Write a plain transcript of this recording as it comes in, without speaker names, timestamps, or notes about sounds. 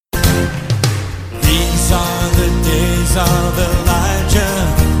days of Elijah,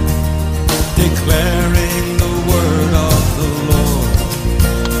 declaring the word of the Lord.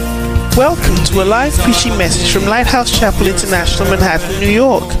 Welcome to a live preaching message from Lighthouse Chapel International, Manhattan, New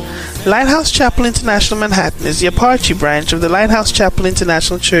York. Lighthouse Chapel International Manhattan is the Apache branch of the Lighthouse Chapel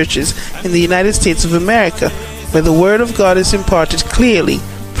International Churches in the United States of America, where the Word of God is imparted clearly,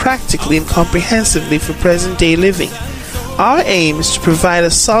 practically, and comprehensively for present-day living. Our aim is to provide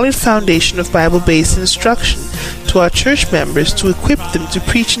a solid foundation of Bible-based instruction to our church members to equip them to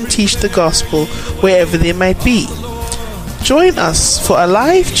preach and teach the gospel wherever they might be. Join us for a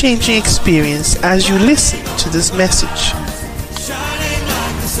life-changing experience as you listen to this message.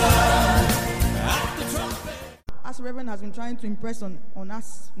 As Reverend has been trying to impress on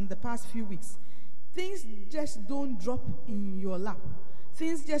us in the past few weeks, things just don't drop in your lap.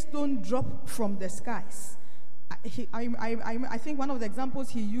 Things just don't drop from the skies. I think one of the examples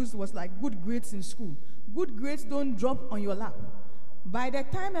he used was like good grades in school. Good grades don't drop on your lap. By the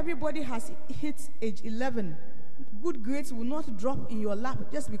time everybody has hit age 11, good grades will not drop in your lap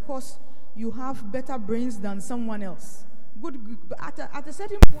just because you have better brains than someone else. At a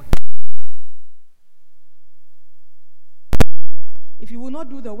certain point, if you will not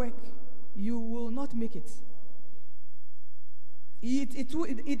do the work, you will not make it.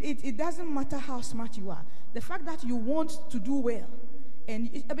 It doesn't matter how smart you are. The fact that you want to do well, and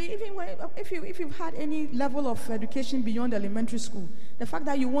if you've had any level of education beyond elementary school, the fact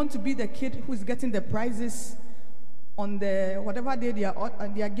that you want to be the kid who's getting the prizes on the whatever day they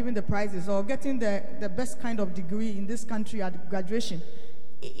are giving the prizes, or getting the best kind of degree in this country at graduation,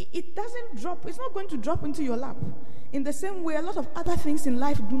 it doesn't drop. It's not going to drop into your lap. In the same way, a lot of other things in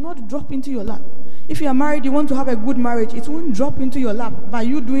life do not drop into your lap. If you are married, you want to have a good marriage, it won't drop into your lap by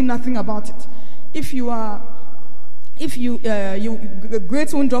you doing nothing about it. If you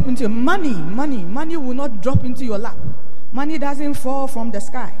grades won't drop into your money will not drop into your lap. Money doesn't fall from the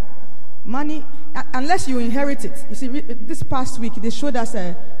sky. Money, unless you inherit it. You see, this past week they showed us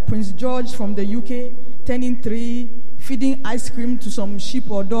Prince George from the UK turning 3, feeding ice cream to some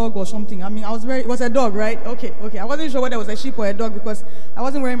sheep or dog or something. I mean, it was a dog, right? Okay. I wasn't sure whether it was a sheep or a dog because I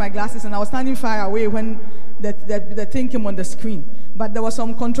wasn't wearing my glasses and I was standing far away when the thing came on the screen. But there was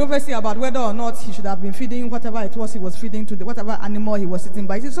some controversy about whether or not he should have been feeding whatever it was he was feeding to whatever animal he was eating.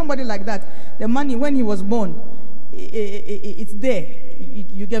 But you see, somebody like that, the money, when he was born, it's there.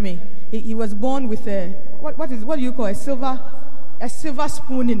 You get me? He was born with what do you call a silver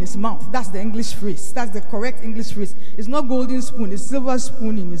spoon in his mouth. That's the English phrase. That's the correct English phrase. It's not golden spoon, it's silver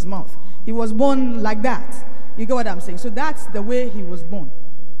spoon in his mouth. He was born like that. You get what I'm saying? So that's the way he was born.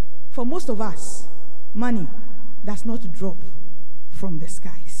 For most of us, money does not drop from the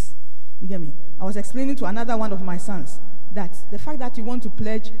skies. You get me? I was explaining to another one of my sons that the fact that you want to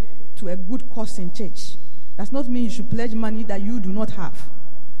pledge to a good cause in church does not mean you should pledge money that you do not have.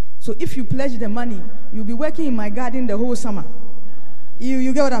 So if you pledge the money, you'll be working in my garden the whole summer.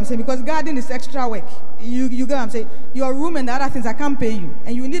 You get what I'm saying? Because garden is extra work. You get what I'm saying? Your room and the other things, I can't pay you.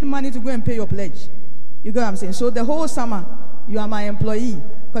 And you need money to go and pay your pledge. You get what I'm saying? So the whole summer, you are my employee.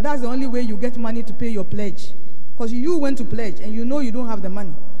 Because that's the only way you get money to pay your pledge. Because you went to pledge and you know you don't have the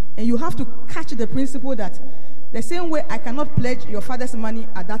money. And you have to catch the principle that the same way I cannot pledge your father's money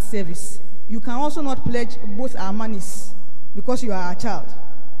at that service, you can also not pledge both our monies because you are a child.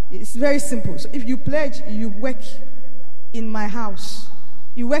 It's very simple. So if you pledge, you work in my house,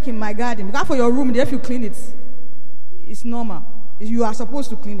 you work in my garden. Because for your room, if you clean it, it's normal. You are supposed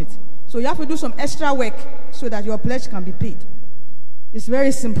to clean it. So you have to do some extra work so that your pledge can be paid. It's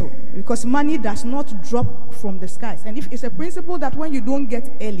very simple because money does not drop from the skies. And if it's a principle that when you don't get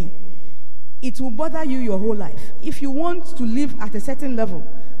early, it will bother you your whole life. If you want to live at a certain level,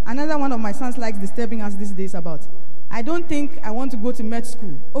 another one of my sons likes disturbing us these days about, I don't think I want to go to med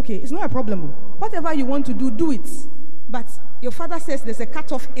school. Okay, it's not a problem. Whatever you want to do, do it. But your father says there's a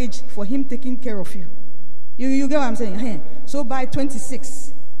cut-off age for him taking care of you. You get what I'm saying? So by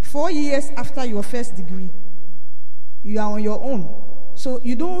 26, 4 years after your first degree, you are on your own. So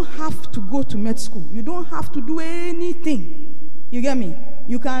you don't have to go to med school. You don't have to do anything. You get me?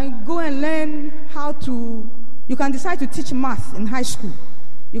 You can go and learn you can decide to teach math in high school.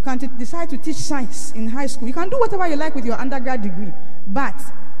 You can decide to teach science in high school. You can do whatever you like with your undergrad degree. But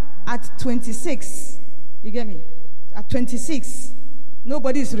at 26, you get me? At 26,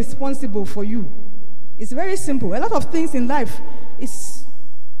 nobody is responsible for you. It's very simple. A lot of things in life,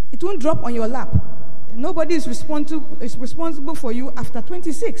 it won't drop on your lap. Nobody is responsible for you after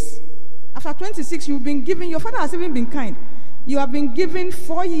 26. After 26, you've been given, your father has even been kind. You have been given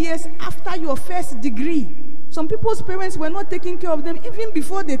 4 years after your first degree. Some people's parents were not taking care of them even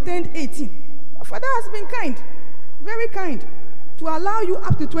before they turned 18. Your father has been kind. very kind, to allow you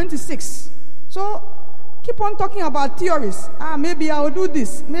up to 26. So keep on talking about theories. Maybe I will do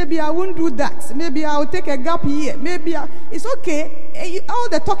this. Maybe I won't do that. Maybe I will take a gap year. It's okay. All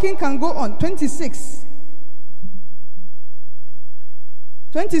the talking can go on. 26.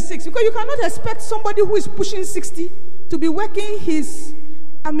 26. Because you cannot expect somebody who is pushing 60 to be working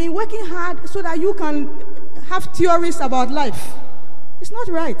hard so that you can have theories about life. It's not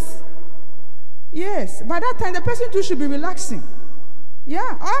right. Yes. By that time, the person too should be relaxing.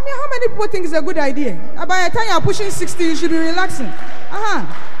 Yeah. How many people think it's a good idea? By the time you are pushing 60, you should be relaxing.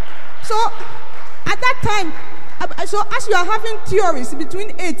 So, at that time, so as you are having theories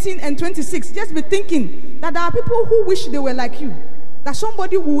between 18 and 26, just be thinking that there are people who wish they were like you. That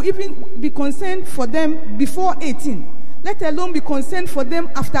somebody will even be concerned for them before 18. Let alone be concerned for them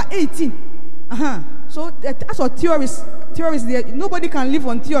after 18. So that's what theories, nobody can live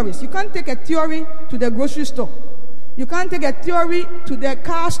on theories. You can't take a theory to the grocery store. You can't take a theory to the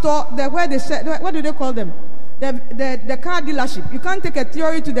car store, what do they call them? The car dealership. You can't take a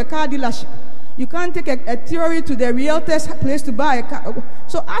theory to the car dealership. You can't take a theory to the realtor's place to buy a car.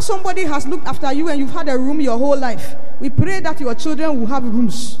 So as somebody has looked after you and you've had a room your whole life, we pray that your children will have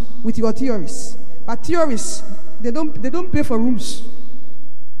rooms with your theories. But theories, they don't pay for rooms.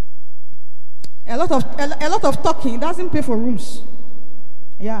 A lot of talking doesn't pay for rooms.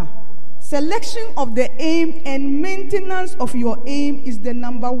 Yeah. Selection of the aim and maintenance of your aim is the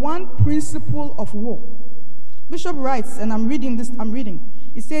number one principle of war. Bishop writes, and I'm reading.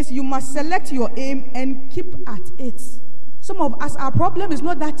 It says, you must select your aim and keep at it. Some of us, our problem is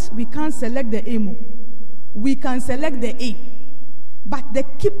not that we can't select the aim. We can select the aim. But the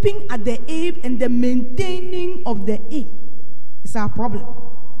keeping at the aim and the maintaining of the aim is our problem.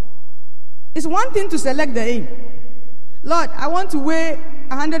 It's one thing to select the aim. Lord, I want to weigh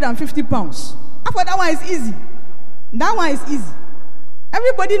 150 pounds. After that one is easy. That one is easy.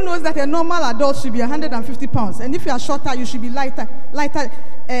 Everybody knows that a normal adult should be 150 pounds. And if you are shorter, you should be less than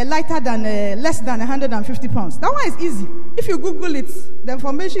 150 pounds. That one is easy. If you Google it, the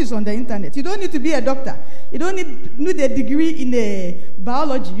information is on the internet. You don't need to be a doctor. You don't need a degree in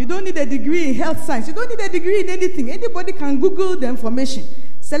biology. You don't need a degree in health science. You don't need a degree in anything. Anybody can Google the information.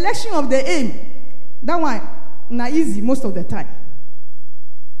 Selection of the aim. That one, not easy most of the time.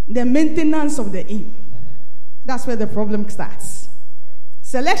 The maintenance of the aim. That's where the problem starts.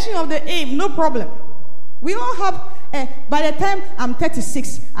 Selection of the aim, no problem. We all have, by the time I'm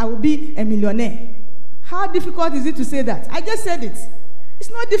 36, I will be a millionaire. How difficult is it to say that? I just said it. It's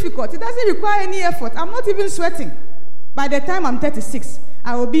not difficult. It doesn't require any effort. I'm not even sweating. By the time I'm 36,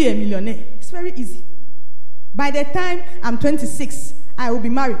 I will be a millionaire. It's very easy. By the time I'm 26, I will be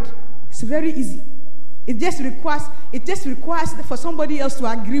married. It's very easy. It just requires for somebody else to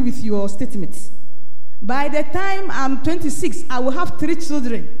agree with your statements. By the time I'm 26, I will have 3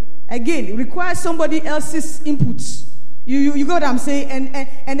 children. Again, it requires somebody else's inputs. You got what I'm saying?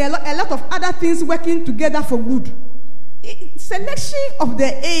 And a lot of other things working together for good. Selection of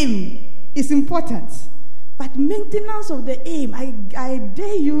the aim is important. But maintenance of the aim, I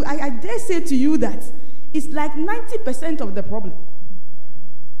dare say to you that it's like 90% of the problem.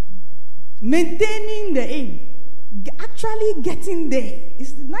 Maintaining the aim, actually getting there,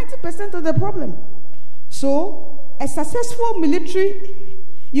 is 90% of the problem. So, a successful military,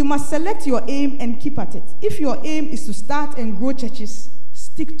 you must select your aim and keep at it. If your aim is to start and grow churches,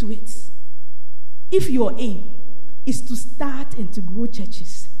 stick to it. If your aim is to start and to grow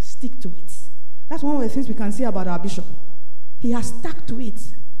churches, stick to it. That's one of the things we can say about our bishop. He has stuck to it.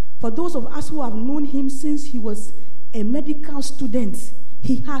 For those of us who have known him since he was a medical student,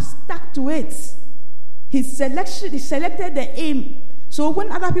 he has stuck to it. He selected the aim. So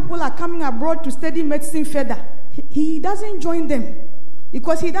when other people are coming abroad to study medicine further, he doesn't join them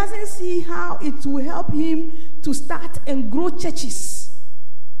because he doesn't see how it will help him to start and grow churches.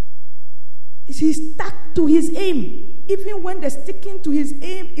 He stuck to his aim. Even when the sticking to his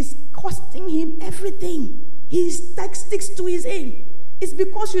aim is costing him everything, he sticks to his aim. It's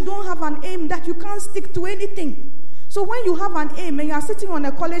because you don't have an aim that you can't stick to anything. So when you have an aim and you are sitting on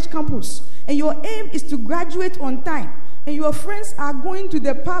a college campus and your aim is to graduate on time, and your friends are going to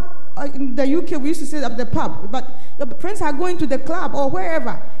the pub, in the UK we used to say that the pub, but your friends are going to the club or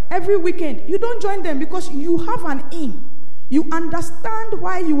wherever every weekend, you don't join them because you have an aim. You understand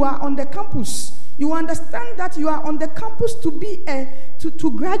why you are on the campus. You understand that you are on the campus to be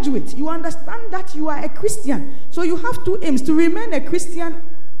to graduate. You understand that you are a Christian. So you have 2 aims: to remain a Christian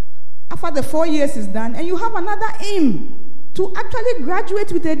after the 4 years is done, and you have another aim to actually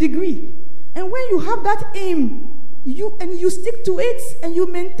graduate with a degree. And when you have that aim, you stick to it and you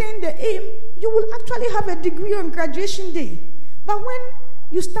maintain the aim, you will actually have a degree on graduation day. But when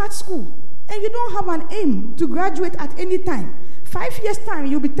you start school and you don't have an aim to graduate at any time, 5 years' time,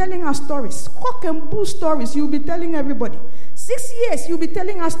 you'll be telling us stories, cock and bull stories, you'll be telling everybody. 6 years, you'll be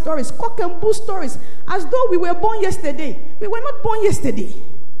telling us stories, cock and bull stories, as though we were born yesterday. We were not born yesterday.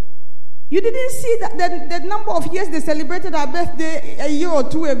 You didn't see that the number of years they celebrated our birthday a year or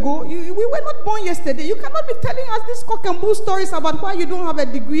two ago. We were not born yesterday. You cannot be telling us these cock and bull stories about why you don't have a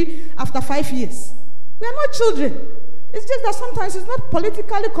degree after 5 years. We are not children. It's just that sometimes it's not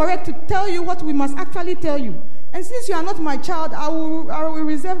politically correct to tell you what we must actually tell you. And since you are not my child, I will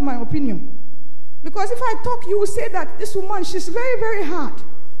reserve my opinion. Because if I talk, you will say that this woman, she's very, very hard.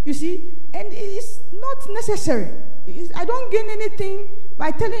 You see? And it is not necessary. I don't gain anything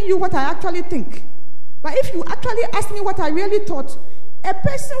by telling you what I actually think. But if you actually ask me what I really thought, a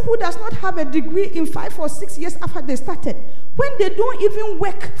person who does not have a degree in 5 or 6 years after they started, when they don't even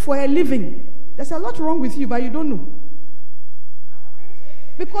work for a living, there's a lot wrong with you, but you don't know.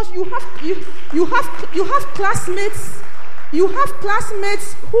 Because you have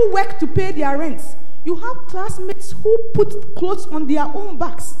classmates who work to pay their rents. You have classmates who put clothes on their own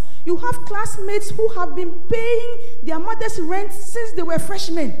backs. You have classmates who have been paying their mother's rent since they were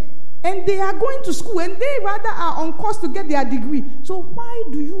freshmen. And they are going to school and they rather are on course to get their degree. So why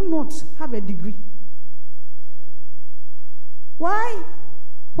do you not have a degree? Why?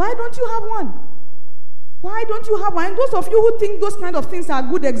 Why don't you have one? Why don't you have one? And those of you who think those kind of things are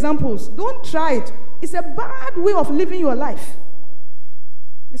good examples, don't try it. It's a bad way of living your life.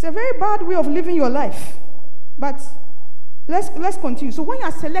 It's a very bad way of living your life. But let's continue. So when you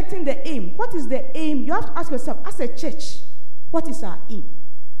are selecting the aim, what is the aim? You have to ask yourself, as a church, what is our aim?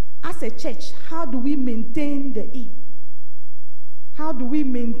 As a church, how do we maintain the aim? How do we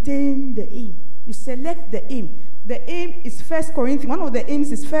maintain the aim? You select the aim. The aim is 1 Corinthians. One of the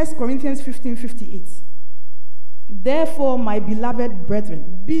aims is 1 Corinthians 15:58. Therefore, my beloved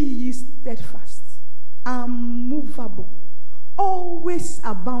brethren, be ye steadfast, unmovable, always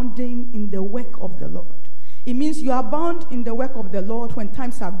abounding in the work of the Lord. It means you abound in the work of the Lord when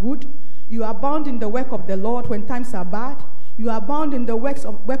times are good. You abound in the work of the Lord when times are bad. You abound in the work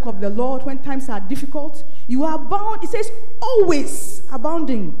of the Lord when times are difficult. You abound, it says, always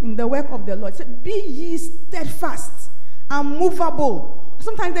abounding in the work of the Lord. It says, be ye steadfast, unmovable.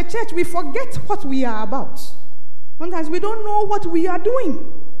 Sometimes the church, we forget what we are about. Sometimes we don't know what we are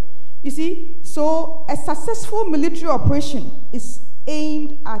doing. You see, so a successful military operation is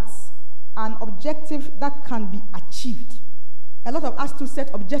aimed at an objective that can be achieved. A lot of us to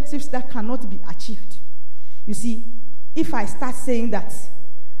set objectives that cannot be achieved. You see, if I start saying that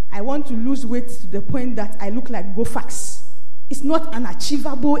I want to lose weight to the point that I look like Gofax, it's not an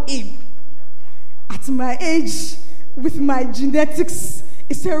achievable aim. At my age, with my genetics,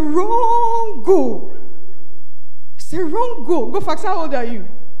 it's a wrong goal. It's a wrong goal. Gofax, how old are you?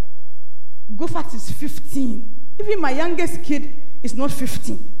 Gofax is 15. Even my youngest kid is not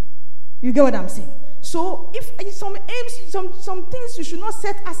 15. You get what I'm saying? So if some aims, some things you should not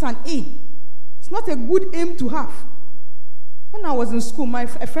set as an aim. It's not a good aim to have. When I was in school,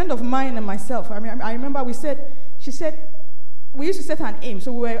 a friend of mine and myself, I remember she said, we used to set an aim.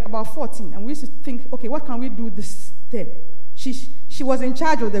 So we were about 14, and we used to think, okay, what can we do this term? She was in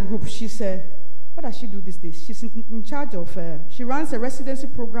charge of the group. She said, what does she do these days? She's in charge of, she runs a residency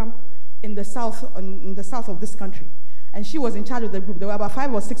program in the south of this country. And she was in charge of the group. There were about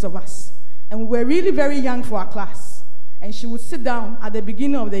 5 or 6 of us. And we were really very young for our class. And she would sit down at the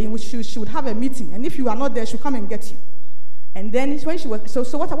beginning of the year, she would have a meeting. And if you are not there, she'll come and get you. And then when she was,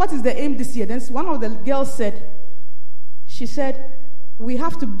 so what is the aim this year? Then one of the girls said, she said, we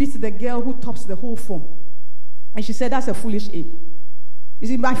have to beat the girl who tops the whole form. And she said, that's a foolish aim. You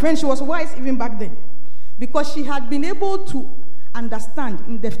see, my friend, she was wise even back then. Because she had been able to understand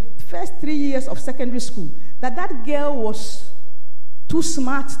in the first 3 years of secondary school that girl was too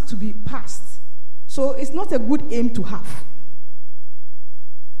smart to be passed. So it's not a good aim to have.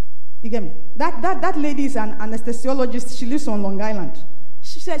 You get me? That lady is an anesthesiologist. She lives on Long Island.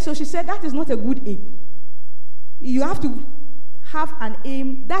 She said that is not a good aim. You have to have an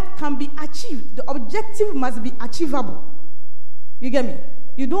aim that can be achieved. The objective must be achievable. You get me?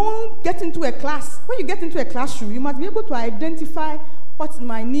 You don't get into a class. When you get into a classroom, you must be able to identify what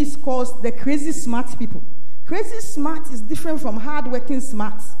my niece calls the crazy smart people. Crazy smart is different from hard-working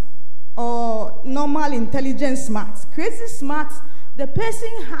smart or normal intelligence smart. Crazy smart, the person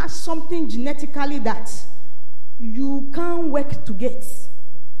has something genetically that you can't work to get.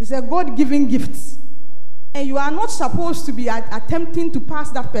 It's a God-given gift. And you are not supposed to be attempting to pass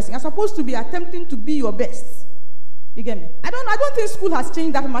that person. You're supposed to be attempting to be your best. You get me? I don't think school has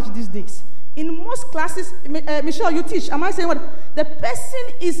changed that much these days. In most classes, Michelle, you teach. Am I saying what? The person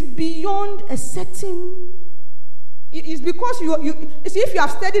is beyond a certain. It's because you see, if you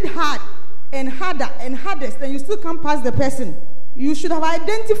have studied hard and harder and hardest, and you still can't pass the person, you should have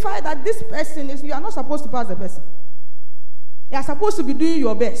identified that this person is. You are not supposed to pass the person. You are supposed to be doing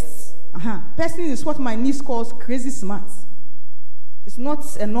your best. Person is what my niece calls crazy smart. It's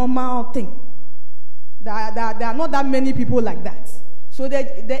not a normal thing. There are not that many people like that. So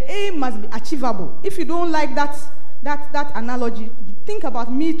the aim must be achievable. If you don't like that analogy, think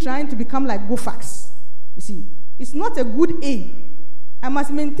about me trying to become like Gofax. You see, it's not a good aim. I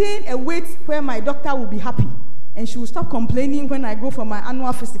must maintain a weight where my doctor will be happy, and she will stop complaining when I go for my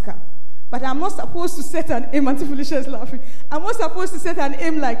annual physical. But I'm not supposed to set an aim. Auntie Felicia is laughing. I'm not supposed to set an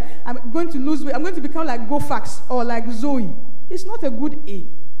aim like I'm going to lose weight. I'm going to become like Gofax or like Zoe. It's not a good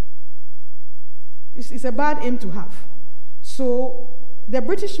aim. It's a bad aim to have. So the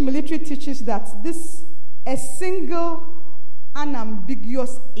British military teaches that a single,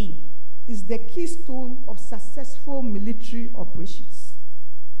 unambiguous aim is the keystone of successful military operations.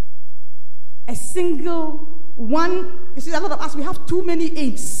 A single one. You see, a lot of us, we have too many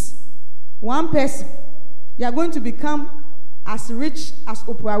aims. One person, you are going to become as rich as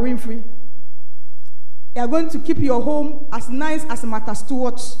Oprah Winfrey. You are going to keep your home as nice as Martha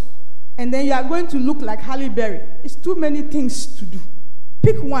Stewart. And then you are going to look like Halle Berry. It's too many things to do.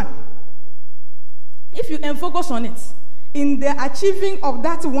 Pick one. If you focus on it, in the achieving of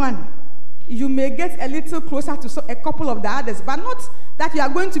that one, you may get a little closer to a couple of the others, but not that you are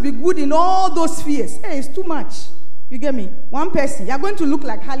going to be good in all those spheres. Hey, it's too much. You get me? One person, you are going to look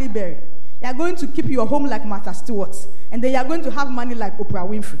like Halle Berry. You are going to keep your home like Martha Stewart. And then you are going to have money like Oprah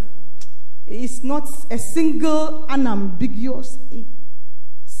Winfrey. It's not a single, unambiguous aim.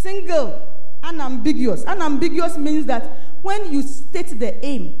 Single, unambiguous. Unambiguous means that when you state the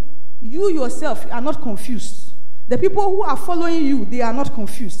aim, you yourself are not confused. The people who are following you, they are not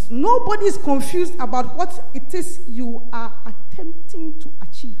confused. Nobody is confused about what it is you are attempting to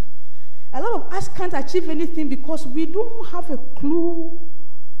achieve. A lot of us can't achieve anything because we don't have a clue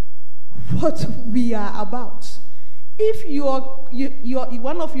what we are about. If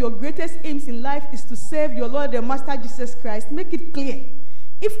one of your greatest aims in life is to serve your Lord and Master Jesus Christ, make it clear.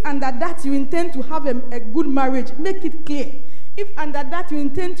 If under that you intend to have a good marriage, make it clear. If under that you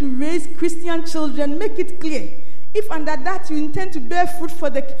intend to raise Christian children, make it clear. If under that you intend to bear fruit for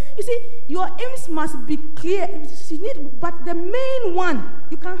you see, your aims must be clear. But the main one,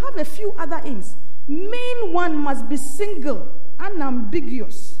 you can have a few other aims. Main one must be single,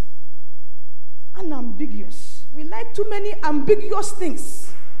 unambiguous. Unambiguous. We like too many ambiguous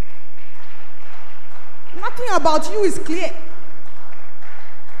things. Nothing about you is clear.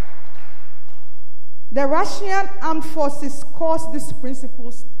 The Russian armed forces calls this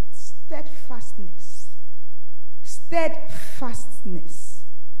principle steadfastness. Steadfastness.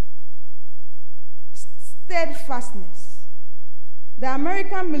 Steadfastness. The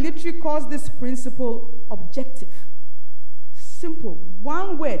American military calls this principle objective. Simple.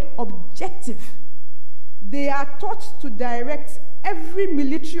 One word, objective. They are taught to direct every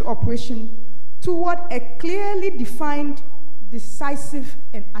military operation toward a clearly defined, decisive,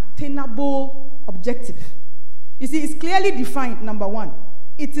 and attainable objective. You see, it's clearly defined, number one.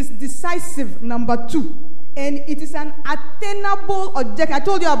 It is decisive, number two. And it is an attainable objective. I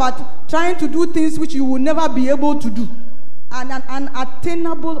told you about trying to do things which you will never be able to do. An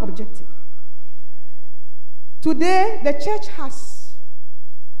attainable objective. Today, the church has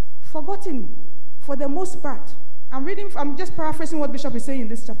forgotten, for the most part. I'm just paraphrasing what Bishop is saying in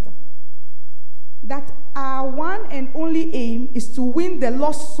this chapter. That our one and only aim is to win the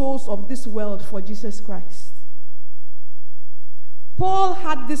lost souls of this world for Jesus Christ. Paul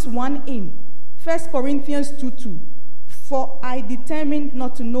had this one aim. 1 Corinthians 2:2. For I determined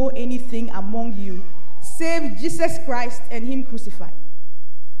not to know anything among you save Jesus Christ and him crucified.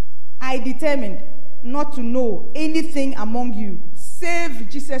 I determined not to know anything among you save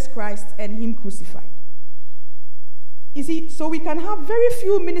Jesus Christ and him crucified. You see, so we can have very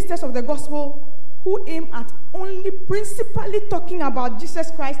few ministers of the gospel who aim at only principally talking about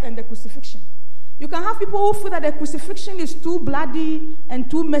Jesus Christ and the crucifixion. You can have people who feel that the crucifixion is too bloody and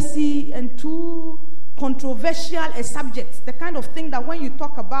too messy and too controversial a subject. The kind of thing that when you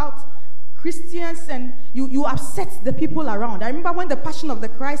talk about Christians and you upset the people around. I remember when The Passion of the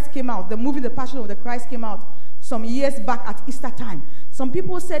Christ came out, the movie The Passion of the Christ came out some years back at Easter time. Some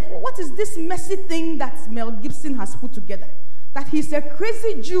people said, what is this messy thing that Mel Gibson has put together? That he's a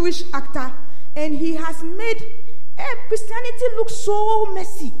crazy Jewish actor and he has made Christianity look so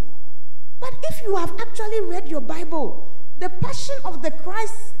messy. But if you have actually read your Bible, the Passion of the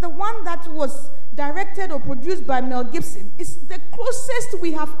Christ the one that was directed or produced by Mel Gibson, is the closest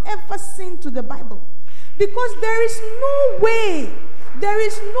we have ever seen to the Bible. Because there is no way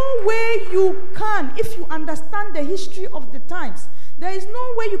you can, if you understand the history of the times, there is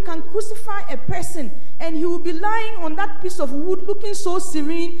no way you can crucify a person and he will be lying on that piece of wood looking so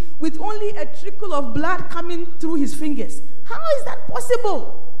serene with only a trickle of blood coming through his fingers. How is that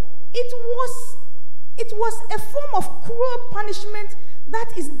possible? It was a form of cruel punishment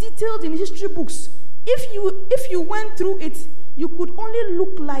that is detailed in history books. If you went through it, you could only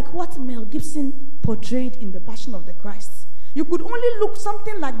look like what Mel Gibson portrayed in The Passion of the Christ. You could only look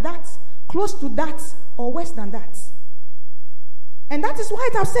something like that, close to that, or worse than that. And that is why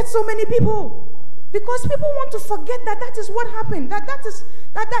it upset so many people. Because people want to forget that is what happened.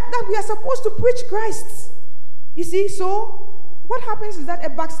 That we are supposed to preach Christ. You see, so what happens is that a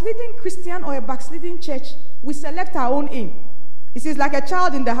backsliding Christian or a backsliding church, we select our own aim. It is like a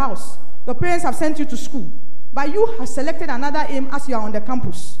child in the house. Your parents have sent you to school, but you have selected another aim as you are on the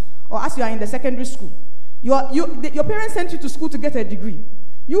campus or as you are in the secondary school. Your parents sent you to school to get a degree.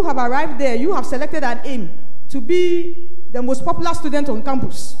 You have arrived there. You have selected an aim to be the most popular student on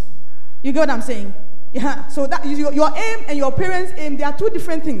campus. You get what I'm saying? Yeah. So that your aim and your parents' aim, they are two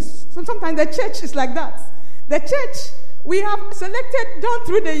different things. So sometimes the church is like that. The church, we have selected down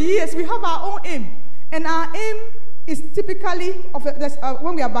through the years, we have our own aim. And our aim is typically,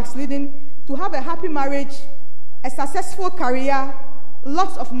 when we are backsliding, to have a happy marriage, a successful career,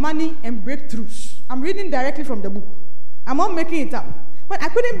 lots of money, and breakthroughs. I'm reading directly from the book. I'm not making it up. But I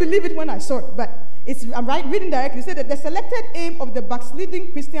couldn't believe it when I saw it, but I'm reading directly. It said that the selected aim of the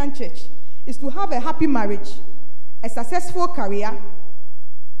backsliding Christian church is to have a happy marriage, a successful career,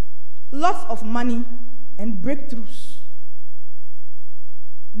 lots of money, and breakthroughs.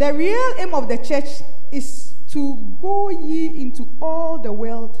 The real aim of the church is to go ye into all the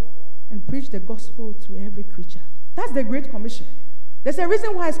world and preach the gospel to every creature. That's the Great Commission. There's a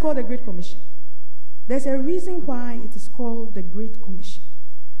reason why it's called the Great Commission. There's a reason why it is called the Great Commission.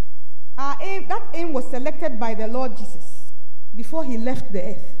 That aim was selected by the Lord Jesus before he left the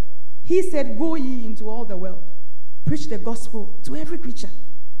earth. He said, go ye into all the world, preach the gospel to every creature.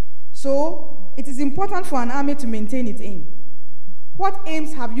 So, it is important for an army to maintain its aim. What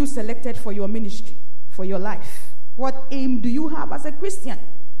aims have you selected for your ministry, for your life? What aim do you have as a Christian?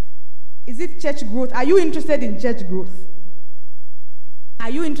 Is it church growth? Are you interested in church growth? Are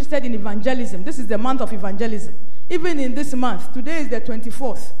you interested in evangelism? This is the month of evangelism. Even in this month, today is the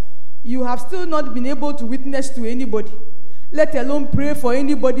 24th, you have still not been able to witness to anybody, let alone pray for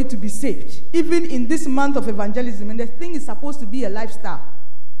anybody to be saved. Even in this month of evangelism, and the thing is supposed to be a lifestyle.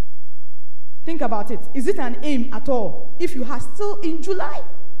 Think about it. Is it an aim at all? If you are still in July,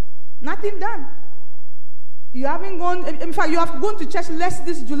 nothing done. You haven't gone, in fact, you have gone to church less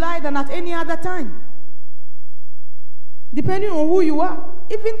this July than at any other time. Depending on who you are.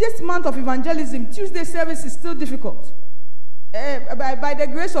 Even this month of evangelism, Tuesday service is still difficult. By the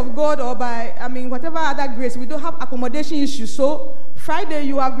grace of God or by, whatever other grace, we don't have accommodation issues. So, Friday,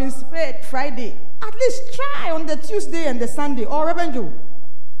 you have been spared Friday. At least try on the Tuesday and the Sunday. Or Reverend Joe,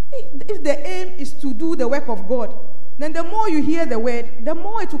 if the aim is to do the work of God, then the more you hear the word, the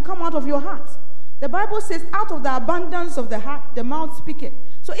more it will come out of your heart. The Bible says, out of the abundance of the heart, the mouth speaketh.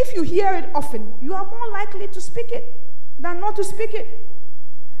 So if you hear it often, you are more likely to speak it than not to speak it.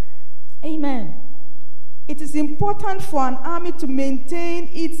 Amen. It is important for an army to maintain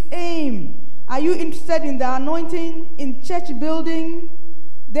its aim. Are you interested in the anointing, in church building?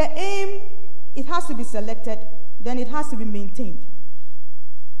 The aim, it has to be selected, then it has to be maintained.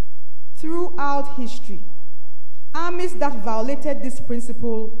 Throughout history, armies that violated this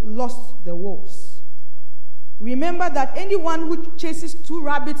principle lost the wars. Remember that anyone who chases two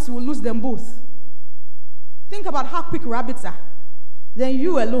rabbits will lose them both. Think about how quick rabbits are. Then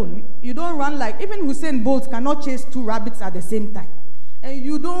you alone, you don't run like, even Usain Bolt cannot chase two rabbits at the same time. And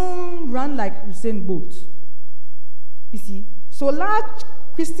you don't run like Usain Bolt. You see, so large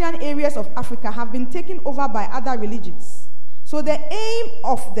Christian areas of Africa have been taken over by other religions. So the aim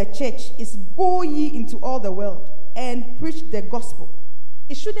of the church is go ye into all the world and preach the gospel.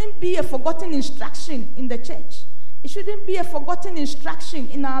 It shouldn't be a forgotten instruction in the church. It shouldn't be a forgotten instruction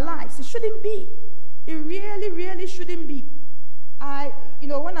in our lives. It shouldn't be. It really, really shouldn't be.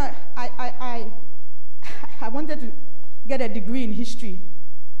 When I wanted to get a degree in history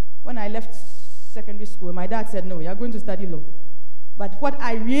when I left secondary school, my dad said, no, you're going to study law. But what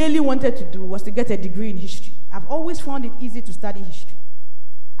I really wanted to do was to get a degree in history. I've always found it easy to study history.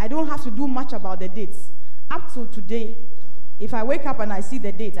 I don't have to do much about the dates. Up till today, if I wake up and I see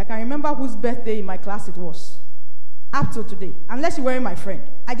the date, I can remember whose birthday in my class it was. up till today, unless you weren't my friend.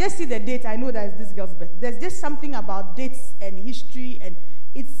 I just see the date, I know that it's this girl's birthday. There's just something about dates and history, and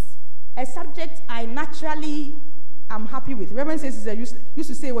it's a subject I naturally am happy with. Reverend says used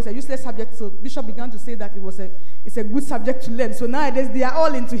to say it was a useless subject, so Bishop began to say that it's a good subject to learn. So nowadays they are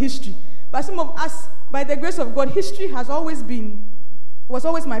all into history. But some of us, by the grace of God, history was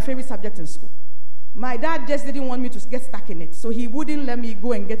always my favorite subject in school. My dad just didn't want me to get stuck in it, so he wouldn't let me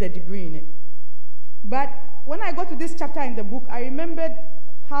go and get a degree in it. But when I got to this chapter in the book, I remembered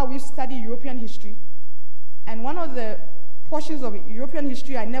how we study European history. And one of the portions of European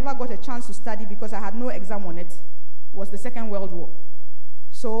history I never got a chance to study because I had no exam on it was the Second World War.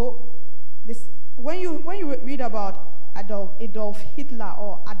 So when you read about Adolf Hitler,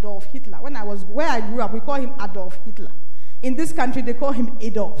 where I grew up, we call him Adolf Hitler. In this country, they call him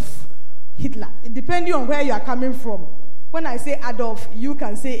Adolf Hitler. Depending on where you are coming from. When I say Adolf, you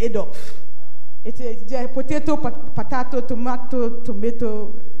can say Adolf. It's a potato, potato,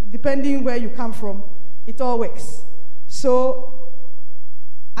 tomato, depending where you come from, it all works. So,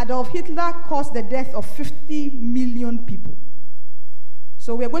 Adolf Hitler caused the death of 50 million people.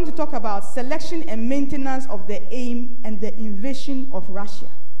 So, we're going to talk about selection and maintenance of the aim and the invasion of Russia.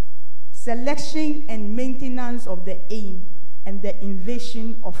 Selection and maintenance of the aim and the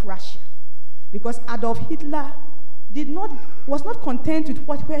invasion of Russia. Because Adolf Hitler was not content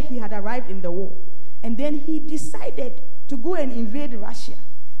with where he had arrived in the war. And then he decided to go and invade Russia.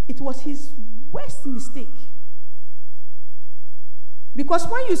 It was his worst mistake. Because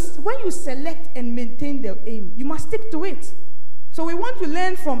when you select and maintain the aim, you must stick to it. So we want to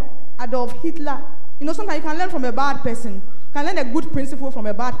learn from Adolf Hitler. Sometimes you can learn from a bad person. You can learn a good principle from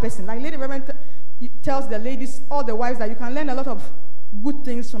a bad person. Like Lady Reverend tells the ladies, all the wives, that you can learn a lot of good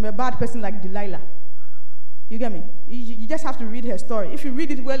things from a bad person like Delilah. You get me? You just have to read her story. If you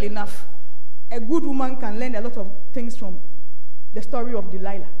read it well enough, a good woman can learn a lot of things from the story of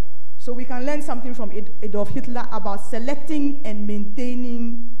Delilah. So we can learn something from Adolf Hitler about selecting and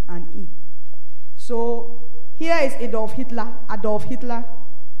maintaining an aim. So here is Adolf Hitler.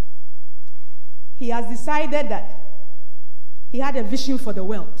 He has decided that he had a vision for the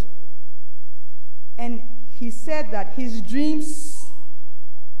world. And he said that his dreams,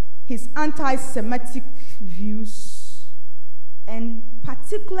 his anti-Semitic views, and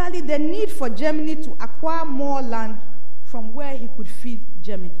particularly the need for Germany to acquire more land from where he could feed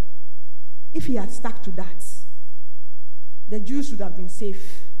Germany. If he had stuck to that, the Jews would have been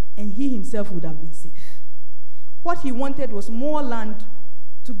safe, and he himself would have been safe. What he wanted was more land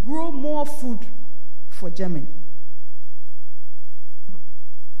to grow more food for Germany.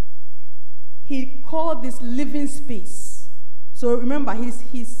 He called this living space. So remember,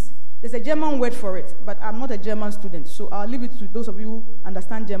 there's a German word for it, but I'm not a German student, so I'll leave it to those of you who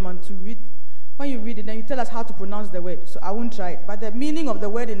understand German to read. When you read it, then you tell us how to pronounce the word, so I won't try it. But the meaning of the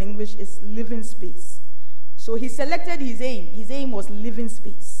word in English is living space. So he selected his aim. His aim was living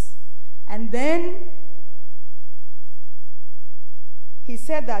space. And then he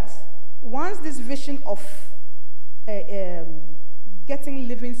said that once this vision of getting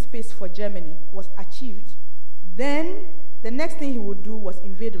living space for Germany was achieved, then the next thing he would do was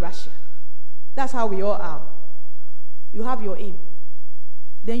invade Russia. That's how we all are. You have your aim.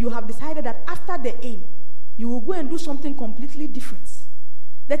 Then you have decided that after the aim, you will go and do something completely different.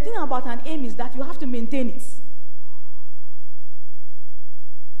 The thing about an aim is that you have to maintain it.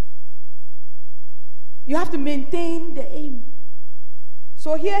 You have to maintain the aim.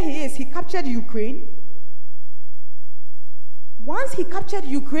 So here he is. He captured Ukraine. Once he captured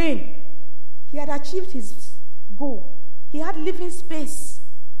Ukraine, he had achieved his goal. He had living space.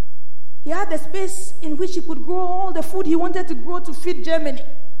 He had the space in which he could grow all the food he wanted to grow to feed Germany.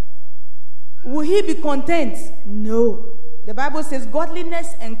 Will he be content? No. The Bible says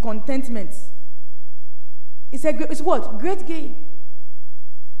godliness and contentment. It's what? Great gain.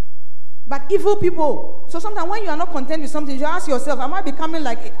 But evil people. So sometimes when you are not content with something, you ask yourself, am I becoming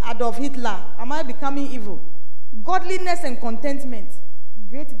like Adolf Hitler? Am I becoming evil? Godliness and contentment.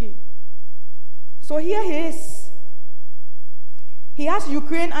 Great gain. So here he is. He has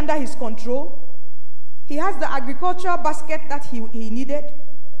Ukraine under his control. He has the agricultural basket that he needed.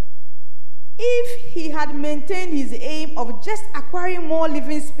 If he had maintained his aim of just acquiring more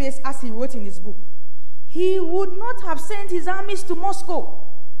living space, as he wrote in his book, he would not have sent his armies to Moscow,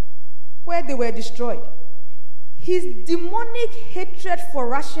 where they were destroyed. His demonic hatred for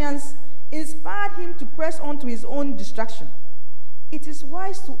Russians inspired him to press on to his own destruction. It is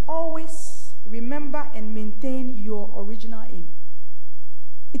wise to always remember and maintain your original aim.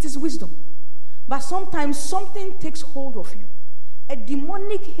 It is wisdom. But sometimes something takes hold of you. A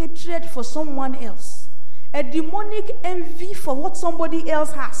demonic hatred for someone else. A demonic envy for what somebody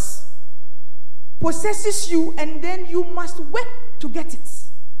else has possesses you, and then you must work to get it.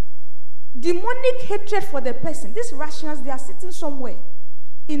 Demonic hatred for the person. These Russians, they are sitting somewhere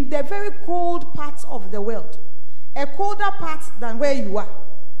in the very cold parts of the world, a colder part than where you are.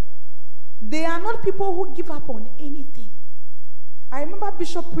 They are not people who give up on anything. I remember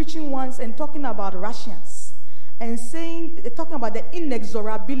Bishop preaching once and talking about Russians and talking about the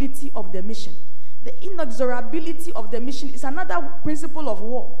inexorability of the mission. The inexorability of the mission is another principle of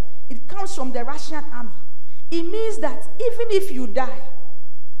war. It comes from the Russian army. It means that even if you die,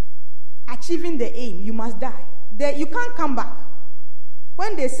 achieving the aim, you must die. You can't come back.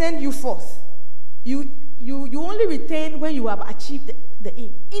 When they send you forth, you only retain when you have achieved the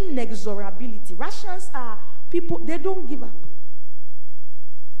aim. Inexorability. Russians are people, they don't give up.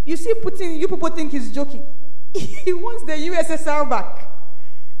 You see Putin, you people think he's joking. He wants the USSR back.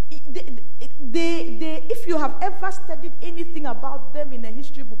 If you have ever studied anything about them in a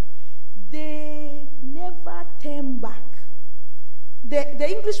history book, they never turn back. The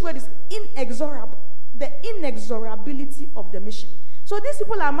English word is inexorable. The inexorability of the mission. So these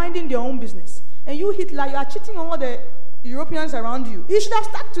people are minding their own business. And you, Hitler, you are cheating on all the Europeans around you. He should have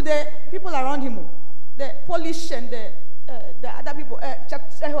stuck to the people around him. The Polish and the other people.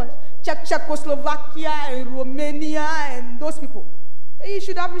 Czechoslovakia and Romania and those people. He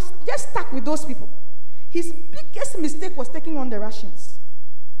should have just stuck with those people. His biggest mistake was taking on the Russians.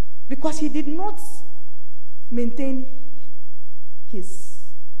 Because he did not maintain his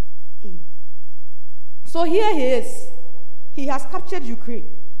aim. So here he is. He has captured Ukraine.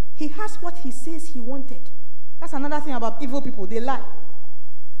 He has what he says he wanted. That's another thing about evil people. They lie.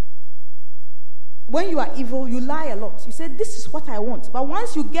 When you are evil, you lie a lot. You say, this is what I want. But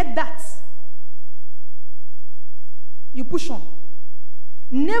once you get that, you push on.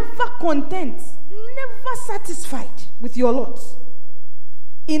 Never content, never satisfied with your lot.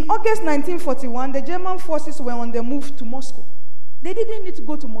 In August 1941, the German forces were on the move to Moscow. They didn't need to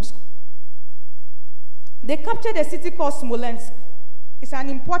go to Moscow. They captured a city called Smolensk. It's an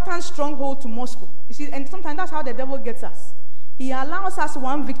important stronghold to Moscow. You see, and sometimes that's how the devil gets us. He allows us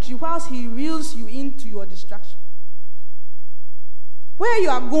one victory whilst he reels you into your destruction. Where you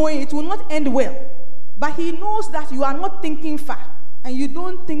are going, it will not end well. But he knows that you are not thinking far, and you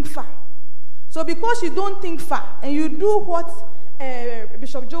don't think far. So because you don't think far, and you do what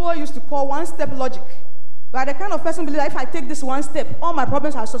Bishop Joel used to call one-step logic, but the kind of person believes that if I take this one step, all my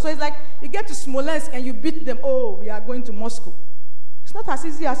problems are solved. So it's like you get to Smolensk and you beat them. Oh, we are going to Moscow. It's not as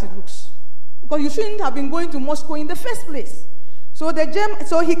easy as it looks. Because you shouldn't have been going to Moscow in the first place. So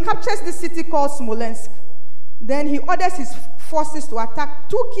he captures this city called Smolensk. Then he orders his forces to attack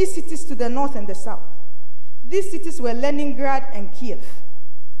two key cities to the north and the south. These cities were Leningrad and Kiev.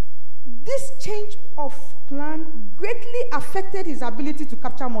 This change of plan greatly affected his ability to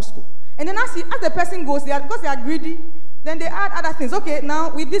capture Moscow. And then as the person goes there, because they are greedy, then they add other things. Okay, now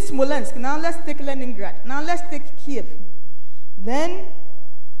we did Smolensk. Now let's take Leningrad. Now let's take Kiev. Then,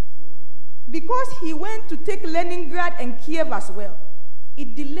 because he went to take Leningrad and Kiev as well,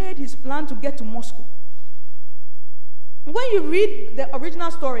 it delayed his plan to get to Moscow. When you read the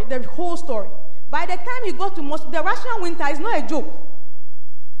original story, the whole story, by the time he got to Moscow, the Russian winter is not a joke.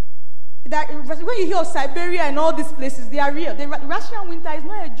 When you hear of Siberia and all these places, they are real. The Russian winter is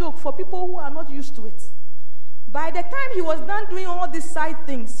not a joke for people who are not used to it. By the time he was done doing all these side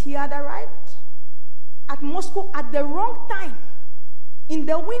things, he had arrived at Moscow at the wrong time, in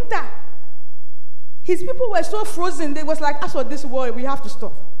the winter. His people were so frozen, they was like, as for this war, we have to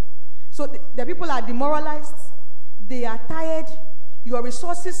stop. So the people are demoralized, they are tired, your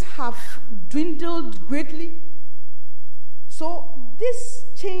resources have dwindled greatly. So this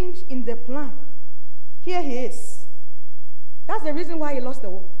change in the plan, here he is. That's the reason why he lost the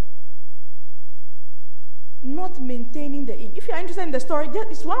war. Not maintaining the aim. If you are interested in the story,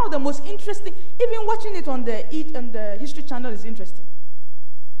 it's one of the most interesting. Even watching it on the History Channel is interesting.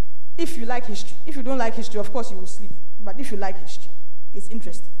 If you like history. If you don't like history, of course you will sleep. But if you like history, it's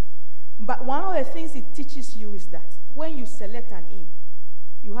interesting. But one of the things it teaches you is that when you select an aim,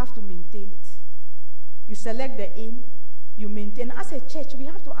 you have to maintain it. You select the aim, you maintain. As a church, we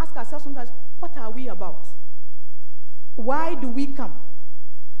have to ask ourselves sometimes, what are we about? Why do we come?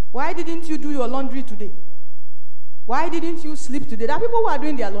 Why didn't you do your laundry today? Why didn't you sleep today? There are people who are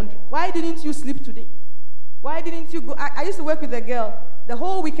doing their laundry. Why didn't you sleep today? Why didn't you go? I used to work with a girl. The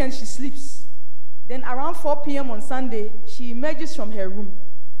whole weekend she sleeps. Then around 4 p.m. on Sunday, she emerges from her room.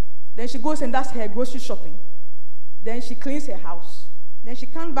 Then she goes and does her grocery shopping. Then she cleans her house. Then she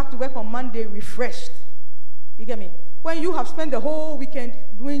comes back to work on Monday refreshed. You get me? When you have spent the whole weekend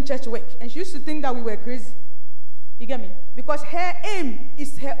doing church work, and she used to think that we were crazy. You get me? Because her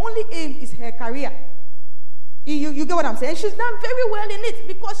only aim is her career. You get what I'm saying? She's done very well in it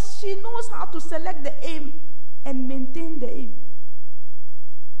because she knows how to select the aim and maintain the aim.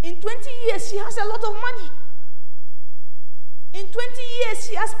 In 20 years, she has a lot of money. In 20 years,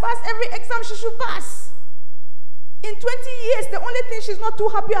 she has passed every exam she should pass. In 20 years, the only thing she's not too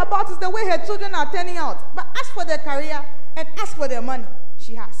happy about is the way her children are turning out. But as for their career and as for their money,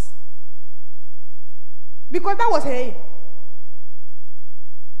 she has. Because that was her aim.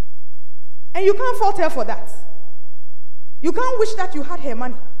 And you can't fault her for that. You can't wish that you had her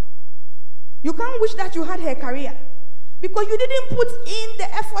money. You can't wish that you had her career. Because you didn't put in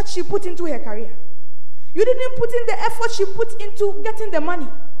the effort she put into her career. You didn't put in the effort she put into getting the money.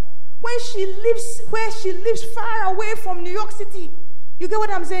 Where she lives far away from New York City. You get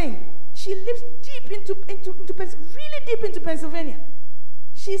what I'm saying? She lives deep into really deep into Pennsylvania.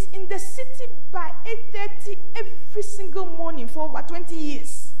 She's in the city by 8:30 every single morning for over 20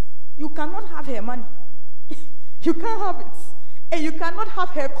 years. You cannot have her money. You can't have it. And you cannot have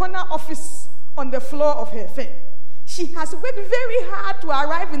her corner office on the floor of her firm. She has worked very hard to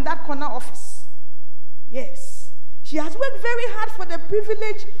arrive in that corner office. Yes. She has worked very hard for the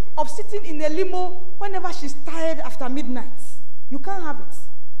privilege of sitting in a limo whenever she's tired after midnight. You can't have it.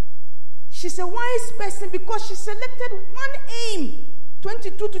 She's a wise person because she selected one aim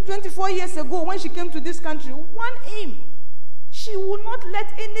 22 to 24 years ago when she came to this country. One aim. She will not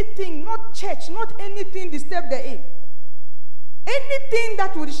let anything, not church, not anything disturb the aim. Anything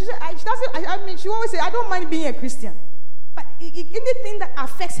that would, she always say, I don't mind being a Christian. But anything that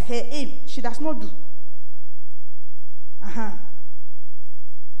affects her aim, she does not do.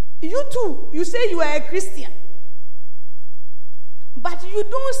 You too, you say you are a Christian. But you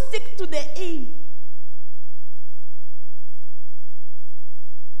don't stick to the aim.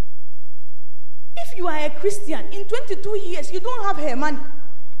 If you are a Christian, in 22 years, you don't have her money.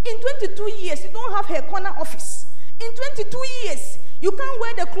 In 22 years, you don't have her corner office. In 22 years, you can't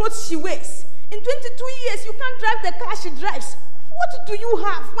wear the clothes she wears. In 22 years, you can't drive the car she drives. What do you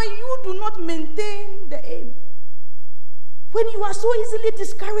have when you do not maintain the aim? When you are so easily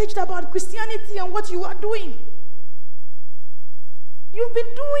discouraged about Christianity and what you are doing. You've been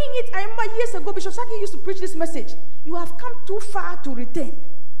doing it. I remember years ago, Bishop Saki used to preach this message. You have come too far to return.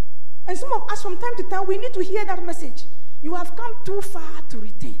 And some of us, from time to time, we need to hear that message. You have come too far to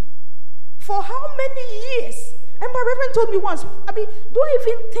return. For how many years? And my Reverend told me once, don't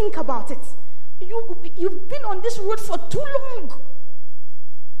even think about it. You've been on this road for too long.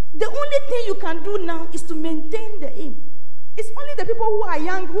 The only thing you can do now is to maintain the aim. It's only the people who are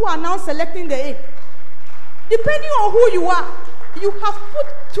young who are now selecting the aim. Depending on who you are, you have put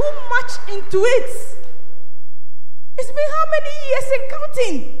too much into it. It's been how many years and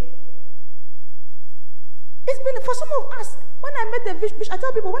counting? It's been, for some of us, when I met the bishop, I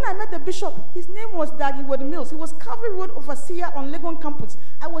tell people, when I met the bishop, his name was Dagi Ward Mills. He was Calvary Road overseer on Legon campus.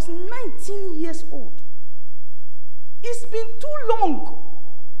 I was 19 years old. It's been too long.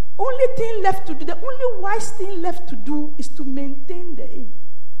 Only thing left to do, the only wise thing left to do is to maintain the aim.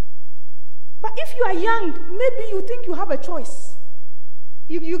 But if you are young, maybe you think you have a choice.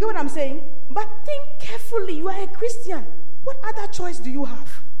 You get what I'm saying? But think carefully. You are a Christian. What other choice do you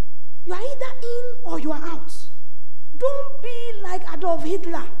have? You are either in or you are out. Don't be like Adolf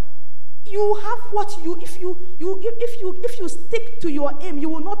Hitler. You have what you, if you stick to your aim, you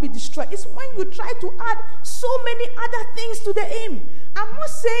will not be destroyed. It's when you try to add so many other things to the aim. I'm not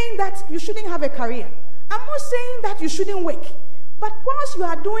saying that you shouldn't have a career. I'm not saying that you shouldn't work. But whilst you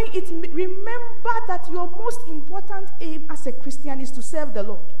are doing it, remember that your most important aim as a Christian is to serve the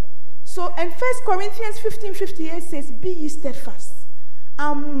Lord. So, and 1 Corinthians 15:58 says, be ye steadfast,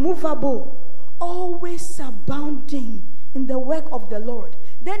 unmovable, always abounding in the work of the Lord.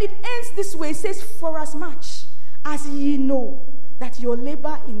 Then it ends this way. It says, for as much as ye know that your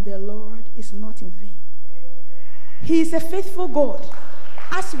labor in the Lord is not in vain. He is a faithful God.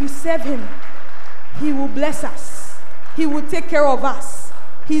 As we serve him, he will bless us. He will take care of us.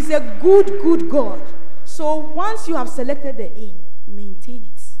 He's a good, good God. So once you have selected the aim, maintain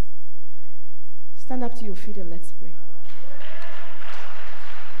it. Stand up to your feet and let's pray.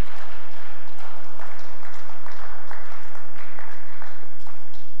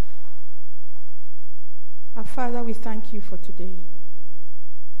 Our Father, we thank you for today.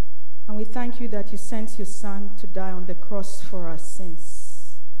 And we thank you that you sent your Son to die on the cross for our sins.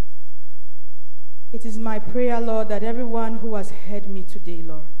 It is my prayer, Lord, that everyone who has heard me today,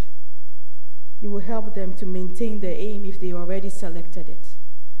 Lord, you will help them to maintain their aim if they already selected it.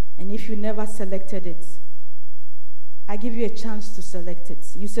 And if you never selected it, I give you a chance to select it.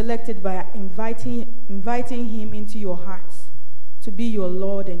 You select it by inviting him into your heart to be your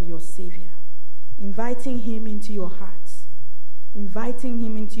Lord and your Savior. Inviting him into your heart. Inviting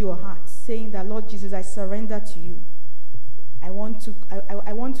him into your heart, saying that, Lord Jesus, I surrender to you. I want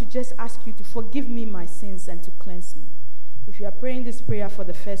to just ask you to forgive me my sins and to cleanse me. If you are praying this prayer for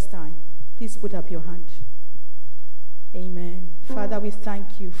the first time, please put up your hand. Amen. Father, we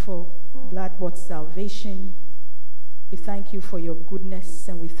thank you for blood-bought salvation. We thank you for your goodness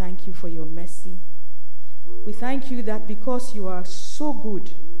and we thank you for your mercy. We thank you that because you are so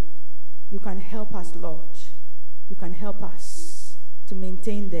good, you can help us, Lord. You can help us to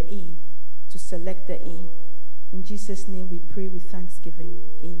maintain the aim, to select the aim. In Jesus' name we pray with thanksgiving.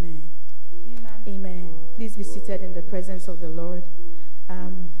 Amen. Amen. Amen. Please be seated in the presence of the Lord.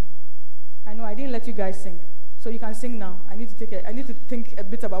 I know I didn't let you guys sing, so you can sing now. I need to think a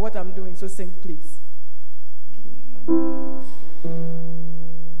bit about what I'm doing, so sing, please. I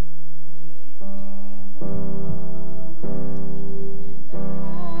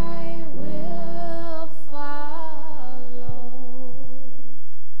will follow.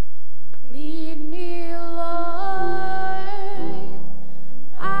 Lead me, Lord.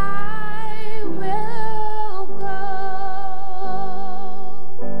 I will go.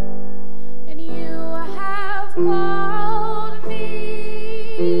 And you have called me.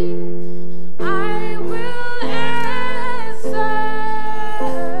 I will answer.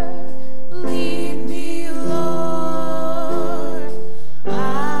 Lead me, Lord.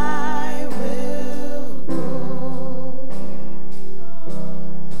 I will go.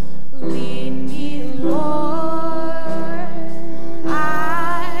 Lead me, Lord.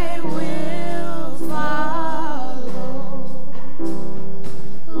 I will follow.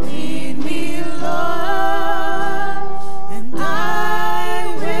 Lead me, Lord, and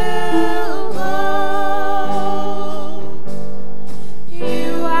I will go.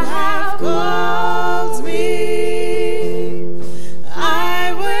 You have called me.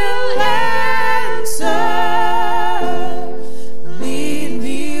 I will answer. Lead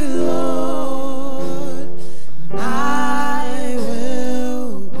me, Lord. I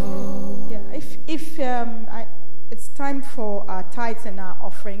will go. Yeah, it's time for our tithes and our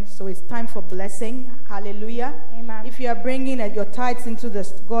offerings, so it's time for blessing. Hallelujah. Amen. If you are bringing your tithes into the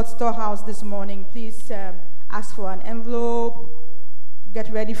God's storehouse this morning, please ask for an envelope. Get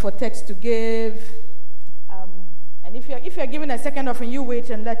ready for text to give. And if you're giving a second offering, you wait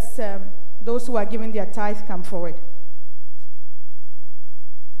and let those who are giving their tithe come forward.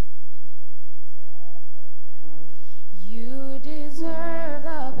 You deserve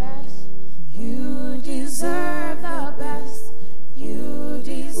the best. You deserve the best. You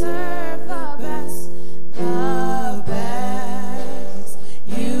deserve the best. The best.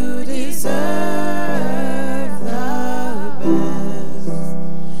 You deserve the best.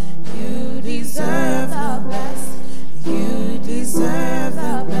 You deserve the best. You deserve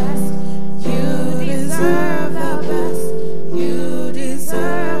the best. You deserve the best. You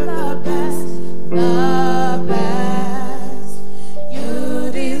deserve the best. The best.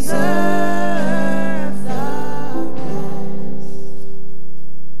 You deserve the best.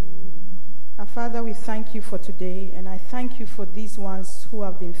 Our Father, we thank you for today, and I thank you for these ones who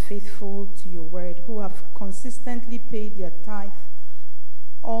have been faithful to your word, who have consistently paid their tithe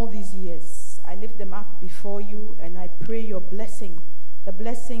all these years. I lift them up before you, and I pray your blessing, the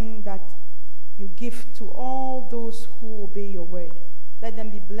blessing that you give to all those who obey your word. Let them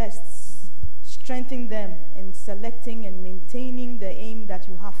be blessed. Strengthen them in selecting and maintaining the aim that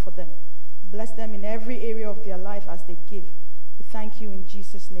you have for them. Bless them in every area of their life as they give. We thank you in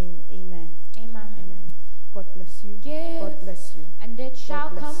Jesus' name. Amen. Amen. Amen. God bless you. Give, God bless you. and it shall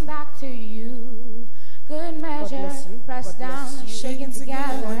bless come you. back to you. Good measure, bless you. pressed God down, bless you. shaken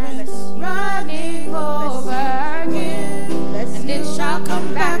together, God and bless you. running God over bless you. again. Bless And you. it shall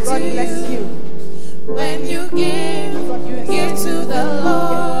come back God to bless you. you. When you give to the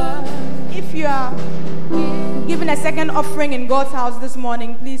Lord. If you are giving a second offering in God's house this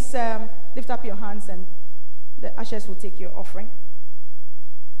morning, please lift up your hands and the ushers will take your offering.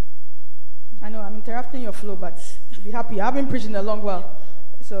 I know I'm interrupting your flow, but be happy. I've been preaching a long while.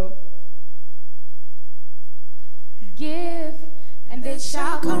 So Give, and it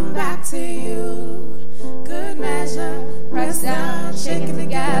shall come back to you. Good measure, pressed down, shaken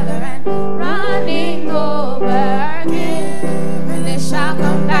together, and running over. Give, and it shall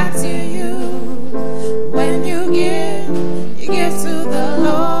come back to you. When you give to the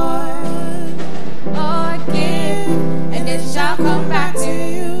Lord. Lord, give, and it shall come back to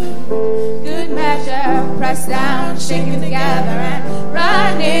you. Good measure, pressed down, shaken together, and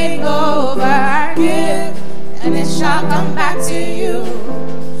running over. Give, and it shall come back to you.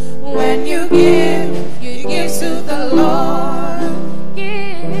 When you give to the Lord.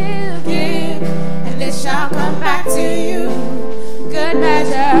 Give, and it shall come back to you. Good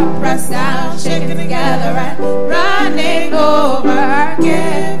measure, pressed down, shaken together, and running over.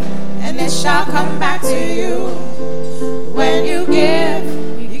 Give, and it shall come back to you. When you give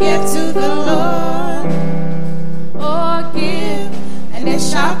to the Lord. Oh, give, and it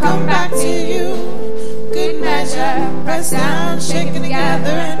shall come back to you. Good measure, pressed down, shaken together,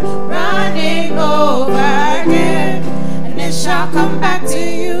 and running over. Give, and it shall come back to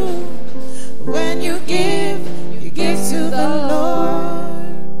you. When you give to the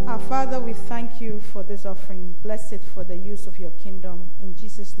Lord. Our Father, we thank you for this offering. Bless it for the use of your kingdom. In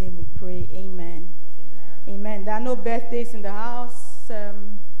Jesus' name we pray. Amen. Amen. There are no birthdays in the house.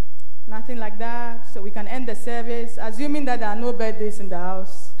 Nothing like that. So we can end the service, assuming that there are no birthdays in the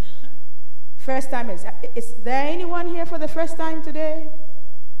house. First time is there anyone here for the first time today?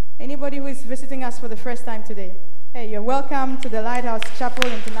 Anybody who is visiting us for the first time today? Hey, you're welcome to the Lighthouse Chapel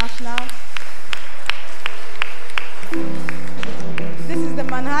International. This is the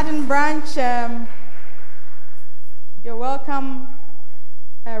Manhattan branch. You're welcome.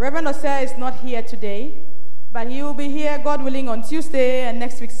 Reverend Osei is not here today, but he will be here, God willing, on Tuesday and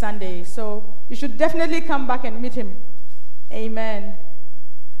next week Sunday. So you should definitely come back and meet him. Amen.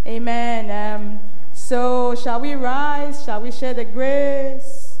 Amen. So shall we rise? Shall we share the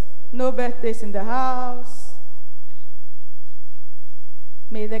grace? No birthdays in the house.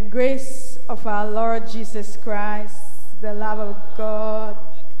 May the grace of our Lord Jesus Christ, the love of God,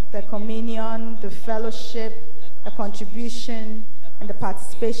 the communion, the fellowship, the contribution, and the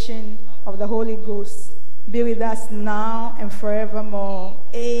participation of the Holy Ghost be with us now and forevermore.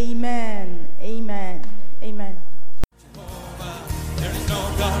 Amen. Amen. Amen.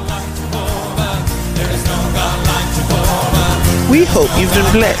 We hope you've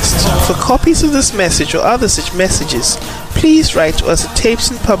been blessed. For copies of this message or other such messages, please write to us at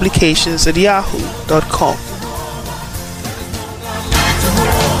tapesandpublications@yahoo.com.